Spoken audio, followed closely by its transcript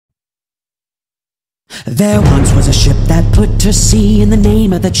There once was a ship that put to sea, and the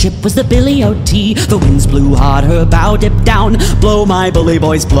name of the ship was the Billy O.T. The winds blew hard, her bow dipped down. Blow, my bully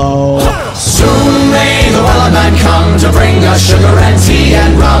boys, blow. Soon may the Wellerman come to bring us sugar and tea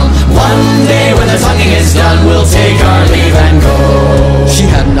and rum. One day when the tonguing is done, we'll take our leave and go. She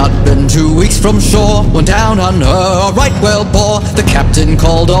had not been 2 weeks from shore when down on her a right whale bore. The captain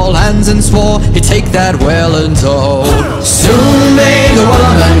called all hands and swore he'd take that whale in tow. Soon may the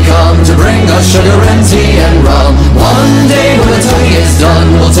Wellerman come to bring us sugar and tea and rum. One day when the tonguing is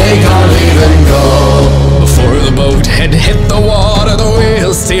done, we'll take our leave and go. Before the boat had hit the water, the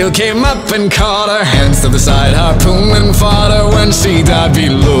whale's tail came up and caught her. Hands to the side, harpoon and fought her when she died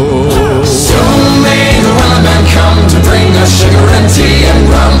below. Soon may the Wellerman come to bring us sugar and tea and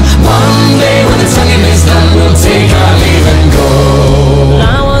rum. One day when the tonguing is done, we'll take our leave and go.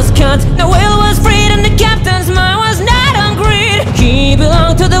 Line was cut, the whale was freed, and the captain's mind was not on greed. He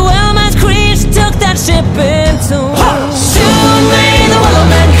belonged to the whaleman's creed, she took that ship in two. Soon may the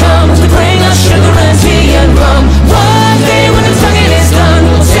Wellerman come to bring us sugar and tea and rum. One day when the tonguing is done,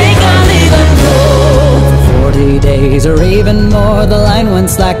 we'll take our leave and go. 40 days or even more, the line went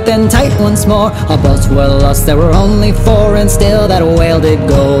slack then tight once more. Our boats were lost, there were only 4, and still that whale did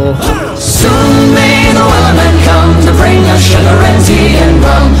go. Soon may the Wellerman come to bring us sugar and tea and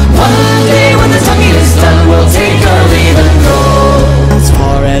rum. One day when the tonguing is done, we'll take our leave and go. As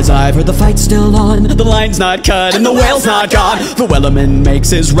far as I've heard, the fight's still on. The line's not cut and the whale's not gone. The Wellerman makes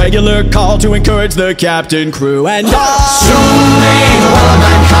his regular call to encourage the captain, crew, and all. Soon may the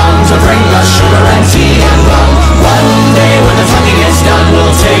Wellerman come to bring us sugar and tea and rum. One day when the tonguing is done,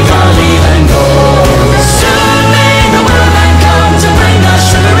 we'll